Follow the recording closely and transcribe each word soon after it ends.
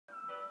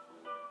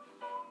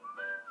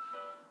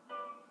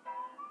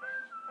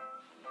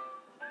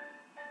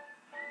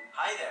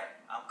Hi there,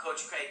 I'm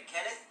Coach Craig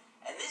Kenneth,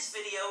 and this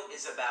video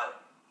is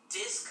about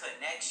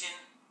disconnection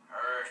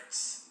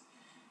hurts.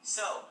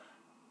 So,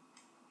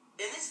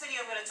 in this video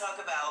I'm going to talk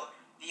about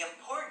the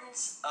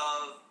importance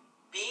of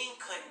being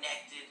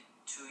connected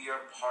to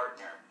your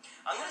partner.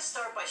 I'm going to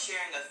start by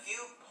sharing a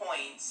few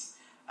points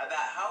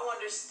about how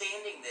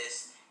understanding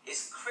this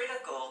is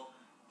critical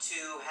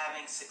to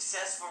having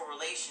successful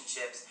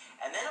relationships,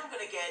 and then I'm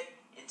going to get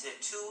into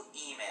two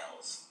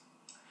emails.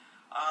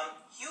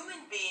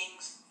 Human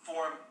beings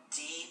form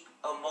deep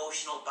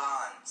emotional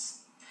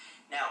bonds.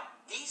 Now,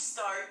 these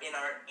start in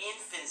our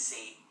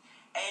infancy,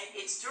 and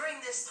it's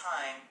during this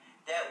time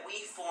that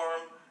we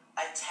form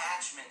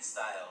attachment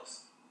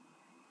styles.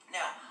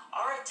 Now,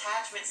 our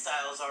attachment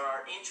styles are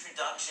our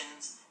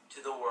introductions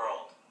to the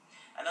world.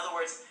 In other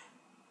words,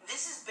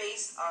 this is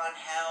based on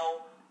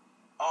how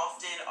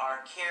often our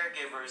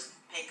caregivers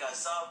pick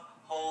us up,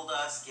 hold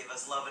us, give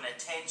us love and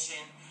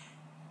attention,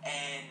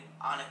 and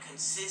on a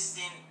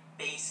consistent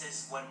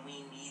basis when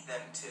we need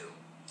them to.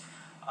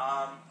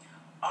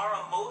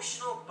 Our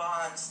emotional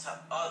bonds to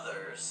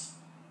others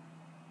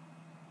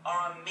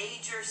are a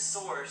major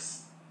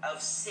source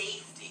of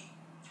safety.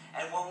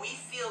 And when we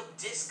feel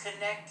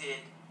disconnected,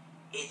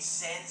 it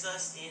sends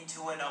us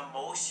into an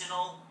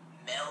emotional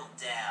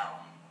meltdown.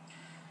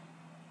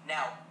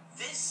 Now,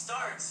 this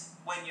starts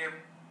when you're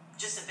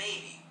just a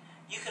baby.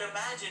 You can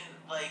imagine,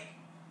 like,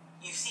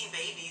 you've seen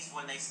babies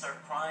when they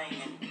start crying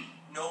and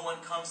no one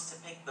comes to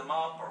pick them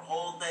up or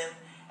hold them.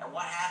 And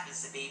what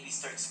happens? The baby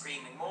starts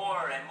screaming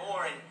more and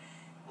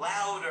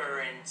louder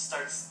and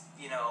starts,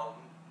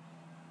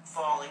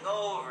 falling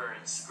over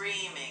and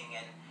screaming.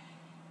 And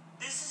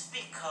this is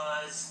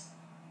because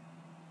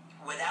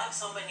without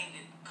somebody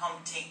to come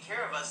take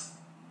care of us,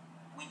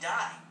 we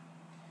die.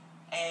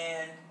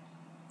 And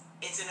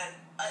it's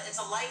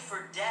a life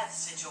or death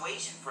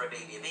situation for a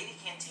baby. A baby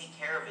can't take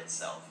care of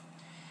itself.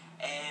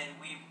 And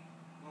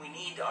we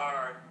need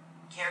our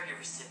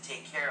caregivers to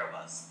take care of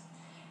us.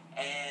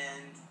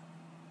 And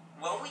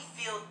when we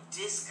feel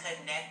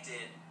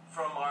disconnected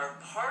from our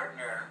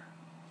partner,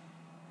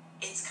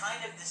 it's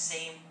kind of the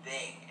same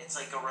thing. It's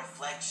like a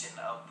reflection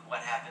of what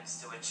happens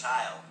to a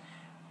child,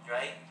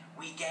 right?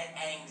 We get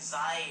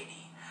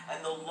anxiety.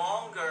 And the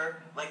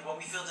longer, like when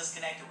we feel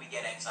disconnected, we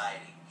get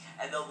anxiety.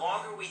 And the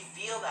longer we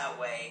feel that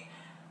way,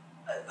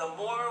 the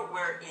more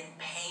we're in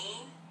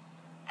pain,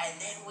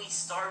 and then we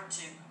start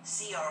to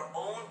see our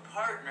own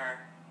partner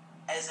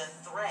as a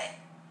threat,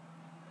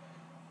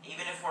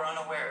 even if we're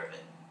unaware of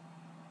it.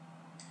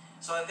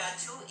 So I've got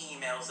two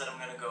emails that I'm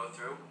going to go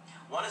through.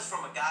 One is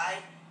from a guy,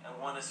 and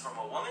one is from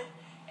a woman.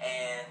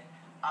 And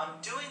I'm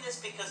doing this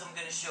because I'm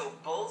going to show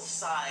both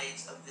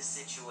sides of the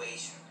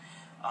situation.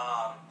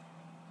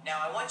 Now,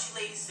 I want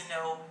you ladies to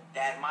know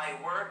that my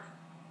work,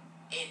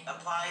 it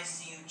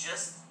applies to you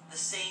just the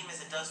same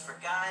as it does for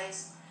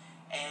guys.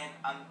 And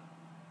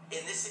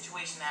in this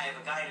situation, I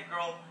have a guy and a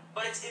girl,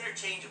 but it's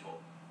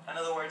interchangeable. In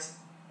other words,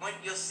 when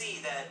you'll see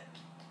that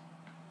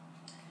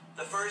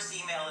the first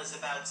email is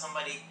about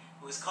somebody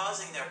who is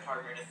causing their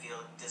partner to feel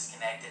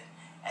disconnected,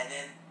 and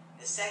then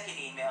the second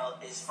email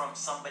is from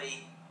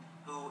somebody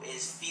who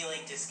is feeling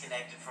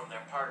disconnected from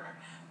their partner.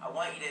 I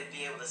want you to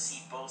be able to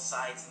see both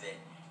sides of it,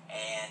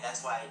 and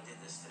that's why I did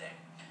this today.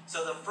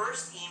 So the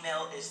first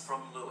email is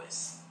from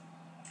Lewis.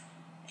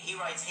 He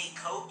writes, "Hey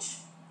Coach,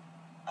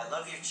 I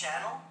love your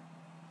channel.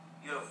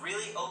 You have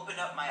really opened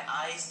up my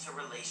eyes to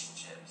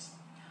relationships.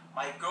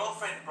 My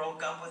girlfriend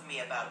broke up with me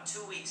about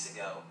 2 weeks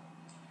ago.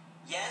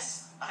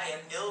 Yes, I am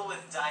ill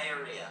with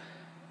diarrhea."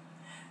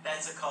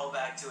 That's a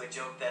callback to a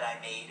joke that I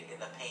made in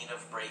the Pain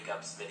of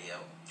Breakups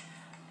video.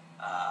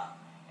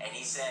 And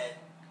he said,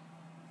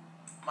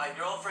 "My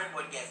girlfriend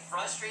would get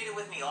frustrated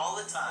with me all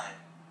the time.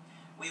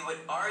 We would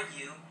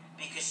argue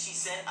because she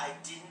said I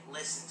didn't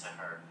listen to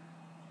her.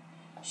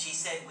 She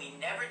said we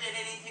never did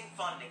anything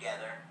fun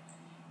together,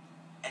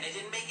 and it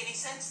didn't make any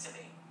sense to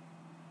me.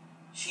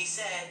 She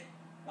said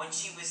when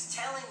she was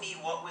telling me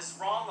what was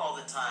wrong all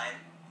the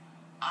time,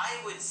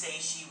 I would say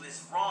she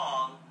was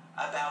wrong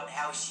about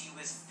how she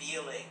was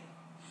feeling."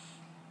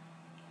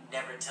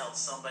 Never tell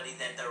somebody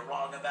that they're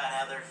wrong about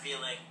how they're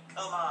feeling.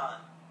 Come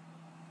on.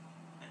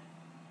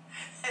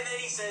 And then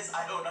he says,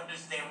 "I don't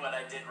understand what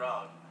I did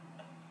wrong."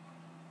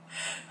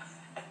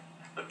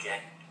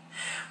 Okay.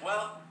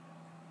 Well,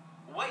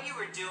 what you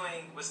were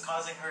doing was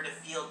causing her to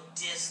feel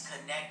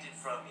disconnected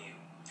from you.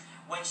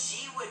 When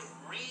she would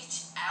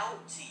reach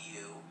out to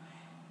you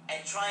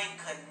and try and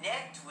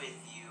connect with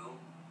you,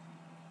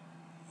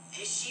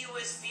 she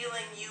was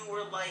feeling you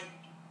were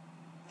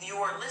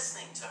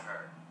listening to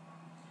her.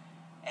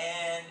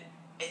 And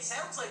it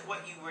sounds like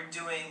what you were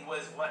doing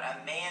was what a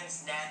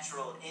man's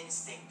natural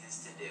instinct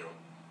is to do.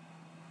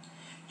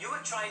 You were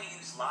trying to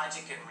use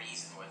logic and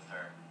reason with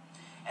her.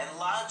 And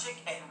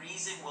logic and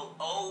reason will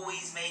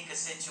always make a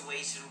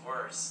situation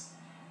worse,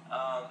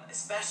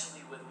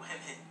 especially with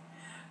women,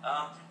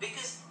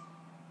 because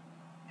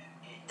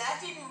that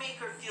didn't make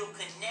her feel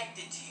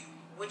connected to you,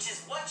 which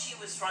is what she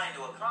was trying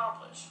to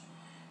accomplish.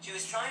 She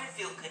was trying to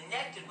feel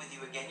connected with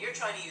you again. You're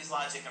trying to use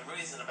logic and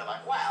reason and be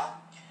like, well,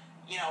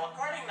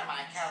 according to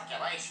my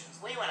calculations,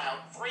 we went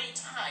out 3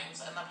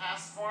 times in the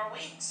past 4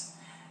 weeks.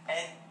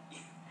 And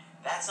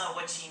that's not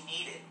what she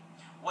needed.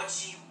 What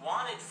she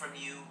wanted from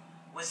you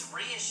was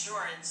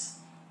reassurance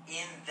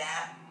in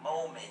that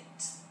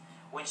moment.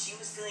 When she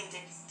was feeling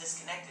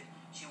disconnected,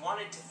 she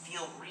wanted to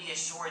feel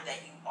reassured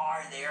that you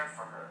are there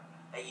for her,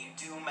 that you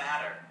do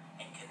matter,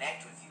 and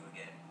connect with you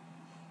again.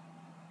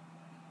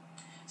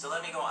 So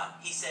let me go on.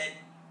 He said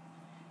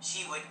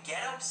she would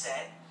get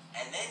upset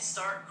and then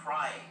start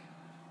crying.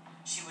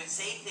 She would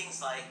say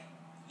things like,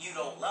 "You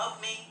don't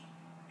love me,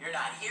 you're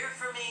not here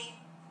for me,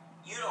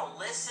 you don't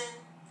listen,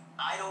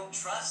 I don't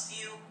trust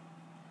you.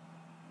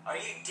 Are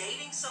you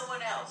dating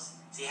someone else?"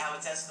 See how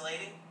it's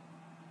escalating?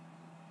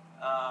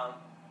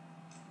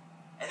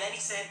 And then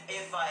he said,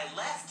 if I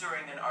left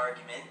during an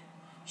argument,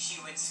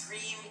 she would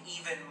scream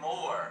even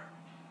more.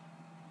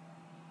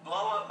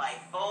 "Blow up my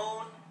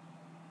phone.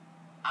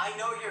 I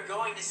know you're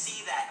going to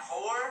see that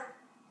whore.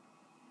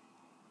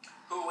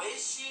 Who is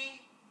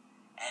she?"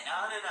 And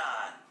on and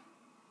on.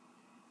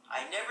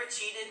 I never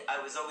cheated. I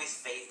was always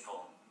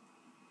faithful.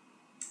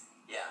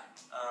 Yeah.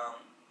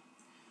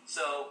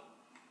 So,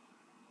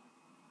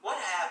 what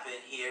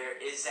happened here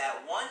is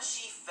that once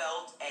she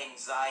felt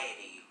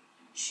anxiety,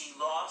 she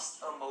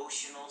lost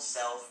emotional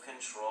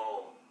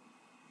self-control.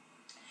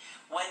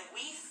 When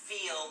we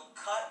feel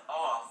cut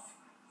off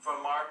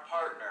from our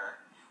partner,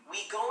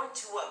 we go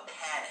into a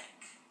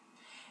panic.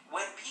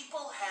 When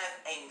people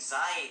have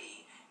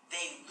anxiety,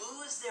 they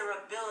lose their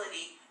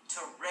ability to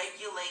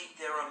regulate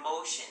their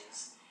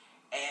emotions,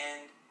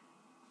 and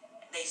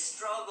they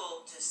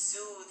struggle to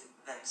soothe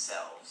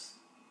themselves.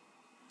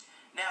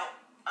 Now,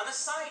 on a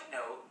side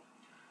note,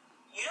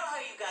 you know how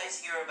you guys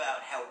hear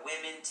about how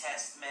women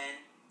test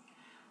men?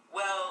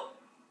 Well,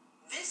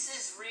 this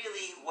is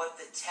really what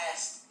the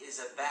test is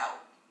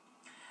about.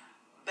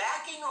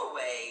 Backing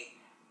away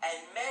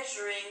and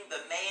measuring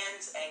the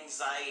man's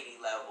anxiety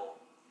level.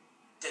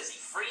 Does he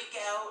freak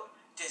out?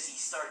 Does he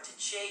start to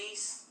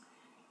chase?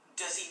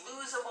 Does he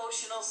lose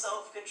emotional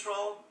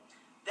self-control?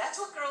 That's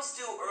what girls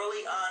do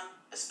early on,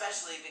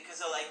 especially because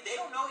they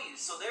don't know you,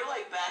 so they're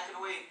backing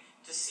away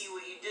to see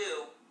what you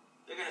do.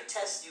 They're going to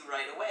test you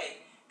right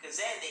away, because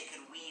then they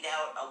can weed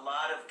out a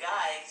lot of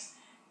guys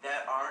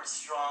that aren't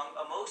strong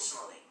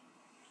emotionally.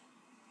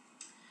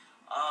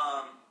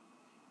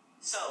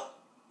 So,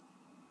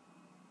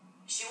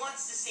 she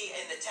wants to see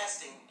in the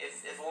testing,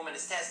 if a woman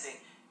is testing,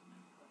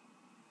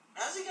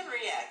 how's he going to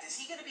react? Is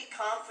he going to be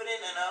confident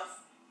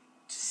enough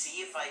to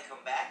see if I come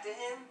back to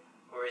him,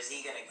 or is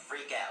he going to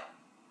freak out?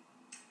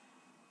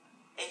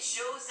 It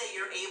shows that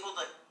you're able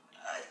to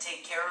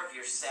take care of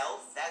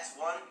yourself. That's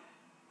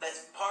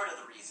part of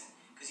the reason,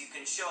 because you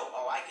can show,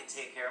 I can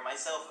take care of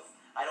myself if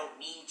I don't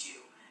need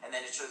you. And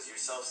then it shows you're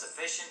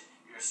self-sufficient,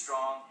 you're a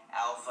strong,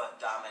 alpha,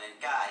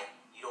 dominant guy.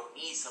 You don't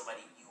need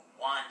somebody, you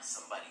want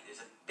somebody.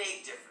 There's a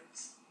big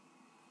difference.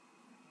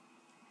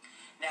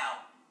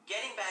 Now,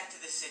 getting back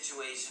to this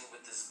situation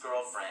with this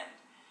girlfriend,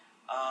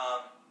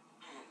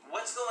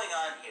 what's going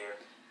on here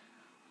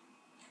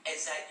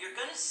is that you're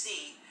going to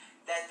see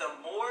that the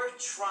more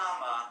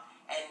trauma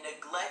and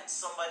neglect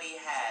somebody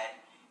had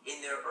in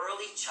their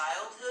early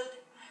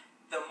childhood,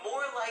 the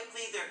more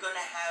likely they're going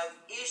to have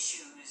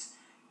issues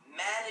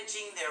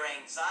managing their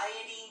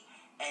anxiety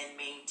and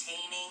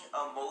maintaining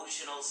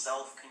emotional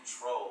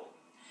self-control.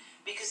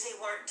 Because they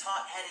weren't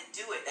taught how to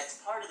do it.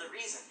 That's part of the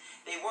reason.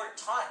 They weren't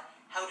taught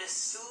how to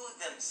soothe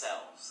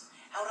themselves,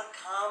 how to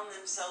calm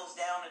themselves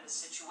down in a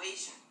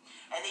situation.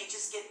 And they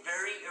just get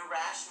very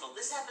irrational.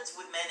 This happens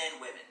with men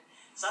and women.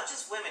 It's not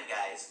just women,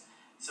 guys.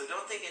 So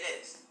don't think it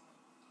is.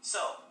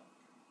 So,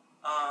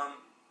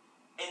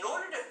 in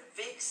order to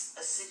fix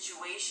a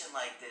situation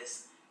like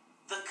this,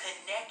 the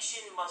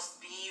connection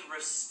must be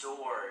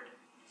restored.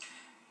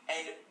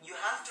 And you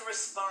have to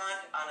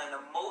respond on an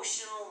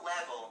emotional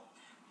level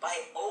by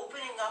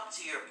opening up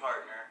to your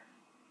partner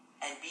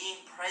and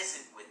being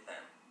present with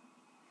them.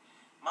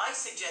 My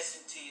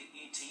suggestion to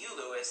you,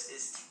 Lewis,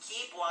 is to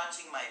keep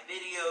watching my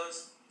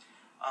videos.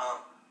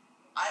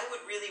 I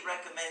would really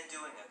recommend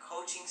doing a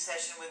coaching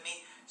session with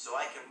me so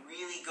I can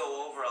really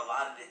go over a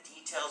lot of the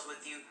details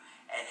with you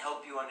and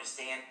help you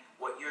understand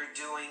what you're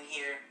doing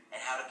here and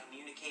how to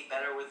communicate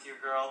better with your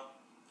girl.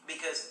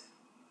 Because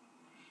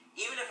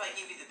even if I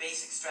give you the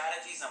basic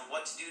strategies on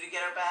what to do to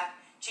get her back,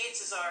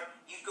 chances are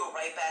you'd go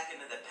right back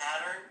into the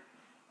pattern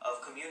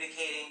of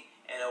communicating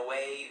in a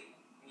way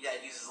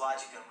that uses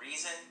logic and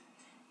reason,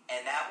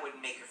 and that would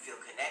make her feel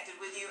connected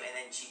with you, and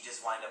then she'd just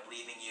wind up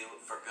leaving you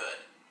for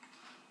good.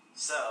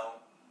 So,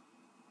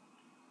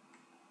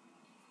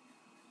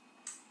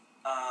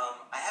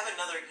 I have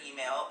another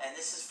email, and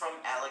this is from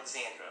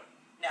Alexandra.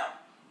 Now,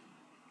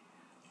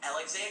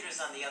 Alexandra's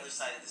on the other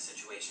side of the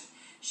situation.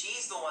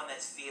 She's the one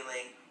that's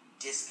feeling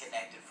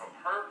disconnected from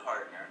her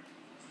partner.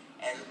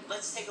 And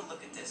let's take a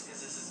look at this,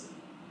 because this is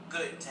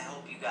good to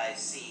help you guys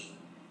see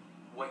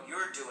what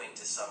you're doing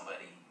to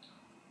somebody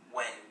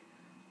when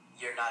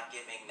you're not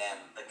giving them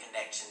the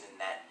connection and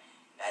that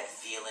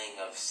feeling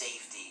of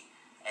safety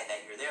and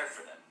that you're there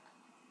for them.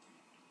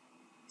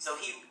 So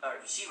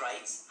she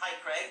writes, "Hi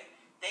Craig,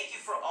 thank you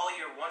for all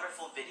your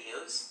wonderful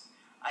videos.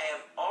 I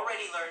have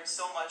already learned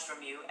so much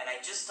from you, and I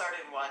just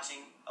started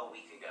watching a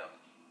week ago."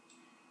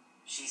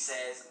 She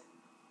says,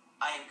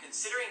 "I am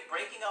considering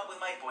breaking up with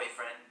my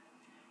boyfriend,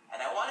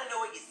 and I want to know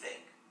what you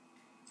think.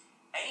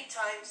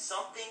 Anytime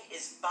something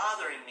is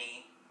bothering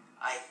me,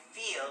 I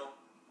feel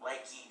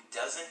like he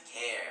doesn't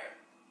care."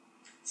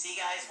 See,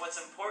 guys, what's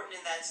important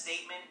in that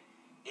statement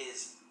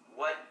is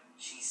what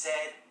she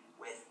said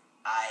with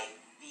 "I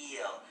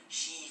feel."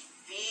 She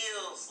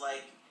feels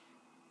like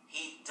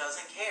he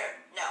doesn't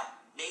care. Now,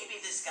 maybe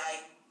this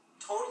guy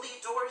totally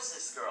adores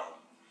this girl,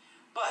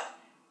 but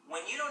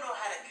when you don't know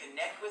how to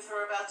connect with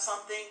her about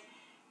something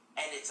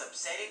and it's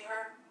upsetting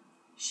her,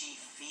 she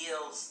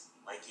feels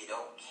like you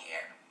don't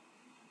care.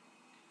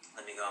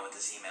 Let me go on with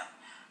this email.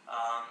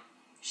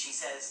 She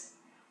says,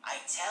 "I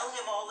tell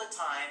him all the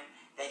time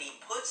that he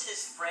puts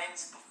his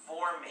friends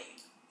before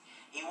me.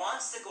 He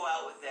wants to go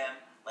out with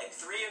them like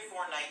 3 or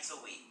 4 nights a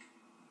week.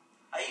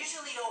 I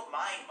usually don't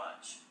mind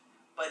much,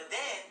 but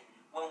then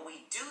when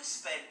we do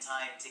spend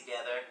time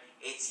together,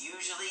 it's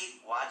usually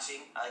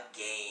watching a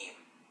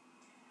game.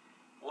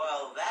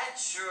 Well, that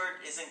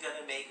sure isn't going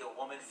to make a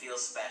woman feel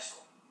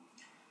special."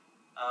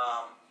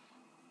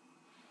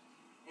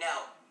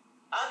 Now,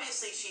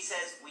 obviously, she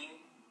says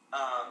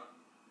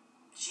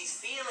she's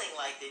feeling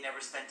like they never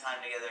spend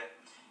time together,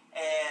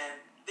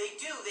 and they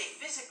do. They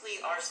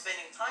physically are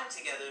spending time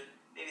together,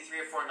 maybe 3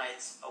 or 4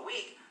 nights a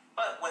week,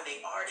 but when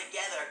they are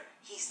together,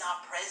 he's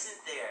not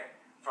present there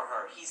for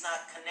her. He's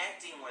not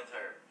connecting with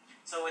her.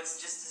 So it's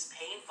just as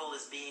painful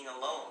as being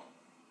alone.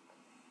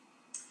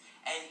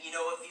 And, you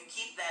know, if you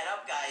keep that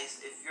up,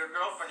 guys, if your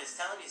girlfriend is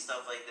telling you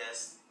stuff like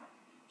this,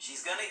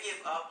 she's going to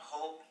give up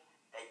hope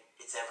that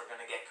it's ever going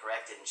to get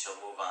corrected and she'll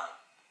move on.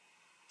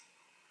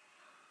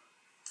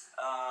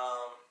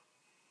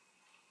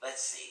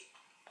 Let's see.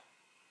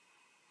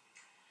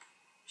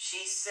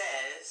 She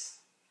says,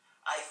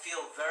 "I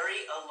feel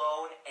very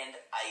alone and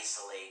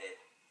isolated.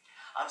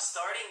 I'm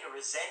starting to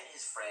resent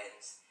his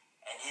friends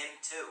and him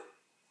too.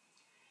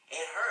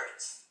 It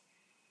hurts.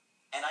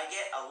 And I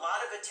get a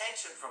lot of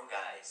attention from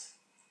guys.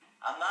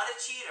 I'm not a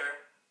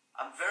cheater.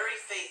 I'm very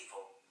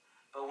faithful.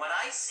 But when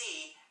I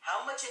see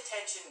how much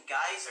attention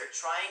guys are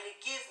trying to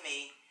give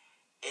me,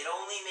 it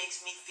only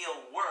makes me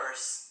feel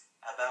worse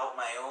about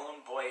my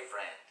own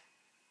boyfriend.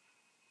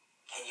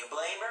 Can you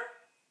blame her?"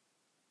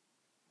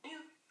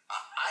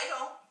 I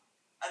don't.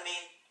 I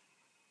mean,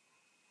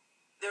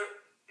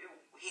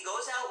 he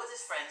goes out with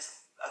his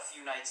friends a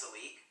few nights a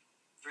week,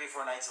 3 or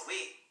 4 nights a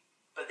week,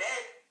 but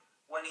then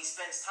when he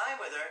spends time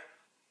with her,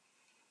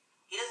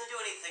 he doesn't do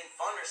anything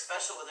fun or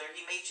special with her.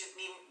 He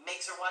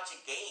makes her watch a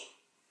game.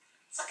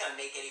 It's not going to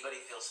make anybody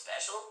feel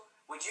special.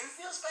 Would you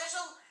feel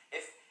special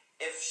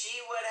if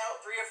she went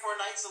out 3 or 4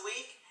 nights a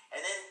week,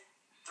 and then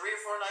 3 or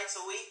 4 nights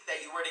a week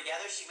that you were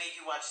together, she made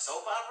you watch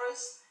soap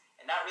operas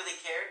and not really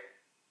cared?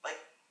 Like,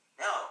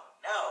 no,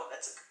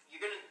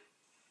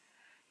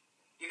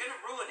 you're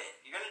gonna ruin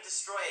it. You're gonna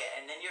destroy it,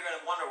 and then you're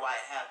gonna wonder why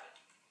it happened.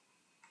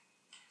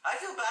 I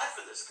feel bad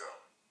for this girl.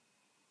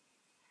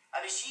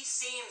 I mean, she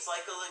seems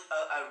like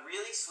a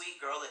really sweet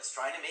girl that's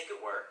trying to make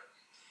it work,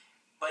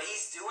 but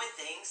he's doing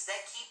things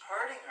that keep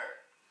hurting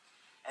her.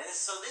 And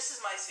so this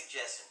is my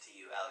suggestion to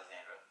you,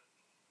 Alexandra.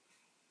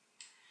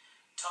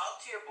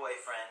 Talk to your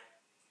boyfriend.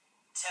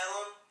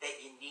 Tell him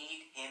that you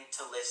need him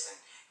to listen.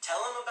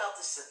 Tell him about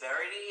the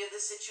severity of the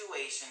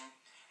situation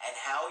and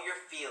how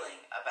you're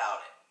feeling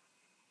about it.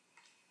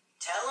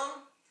 Tell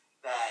him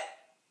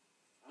that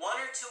 1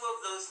 or 2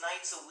 of those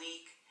nights a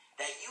week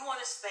that you want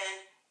to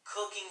spend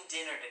cooking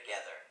dinner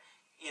together,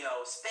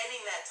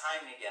 spending that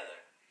time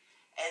together,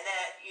 and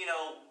that,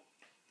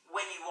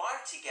 when you are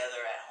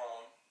together at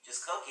home,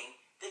 just cooking,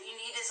 that you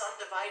need his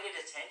undivided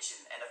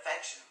attention and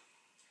affection.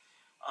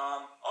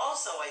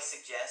 Also, I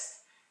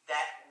suggest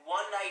that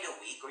 1 night a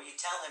week, or you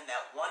tell him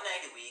that 1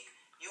 night a week,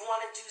 you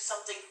want to do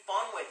something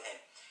fun with him.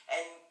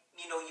 And,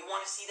 you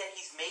want to see that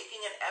he's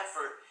making an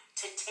effort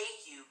to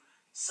take you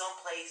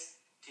someplace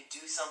to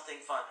do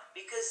something fun.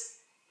 Because,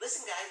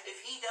 listen guys,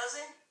 if he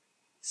doesn't,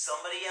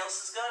 somebody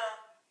else is gonna.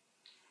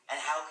 And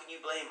how can you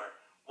blame her?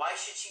 Why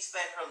should she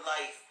spend her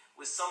life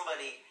with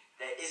somebody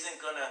that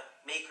isn't gonna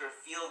make her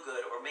feel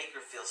good or make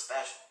her feel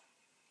special?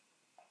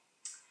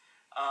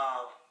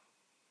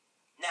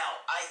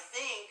 Now, I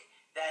think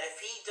that if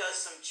he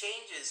does some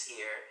changes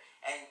here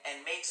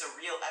and makes a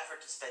real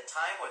effort to spend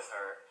time with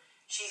her,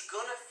 she's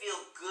gonna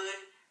feel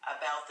good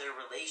about their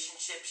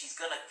relationship. She's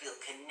gonna feel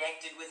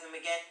connected with him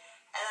again.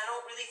 And I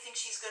don't really think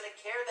she's gonna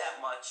care that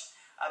much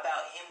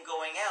about him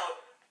going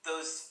out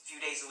those few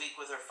days a week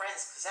with her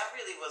friends, because that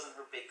really wasn't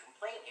her big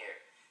complaint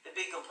here. The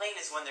big complaint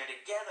is when they're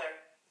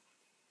together,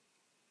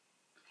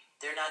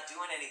 they're not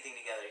doing anything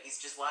together. He's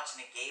just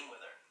watching a game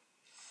with her.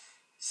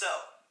 So,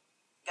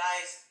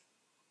 guys,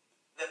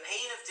 the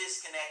pain of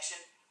disconnection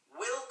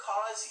will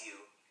cause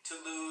you to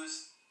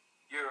lose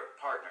your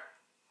partner.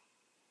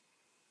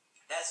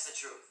 That's the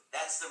truth.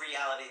 That's the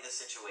reality of the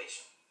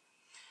situation.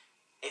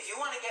 If you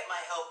want to get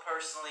my help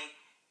personally,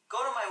 go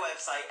to my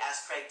website,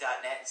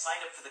 askcraig.net, and sign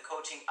up for the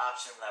coaching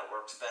option that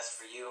works best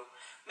for you.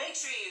 Make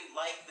sure you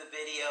like the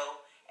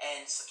video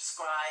and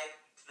subscribe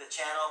to the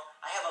channel.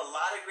 I have a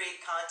lot of great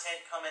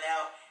content coming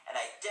out, and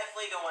I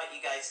definitely don't want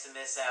you guys to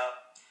miss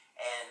out.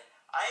 And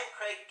I am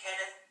Craig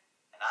Kenneth,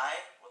 and I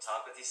will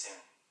talk with you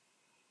soon.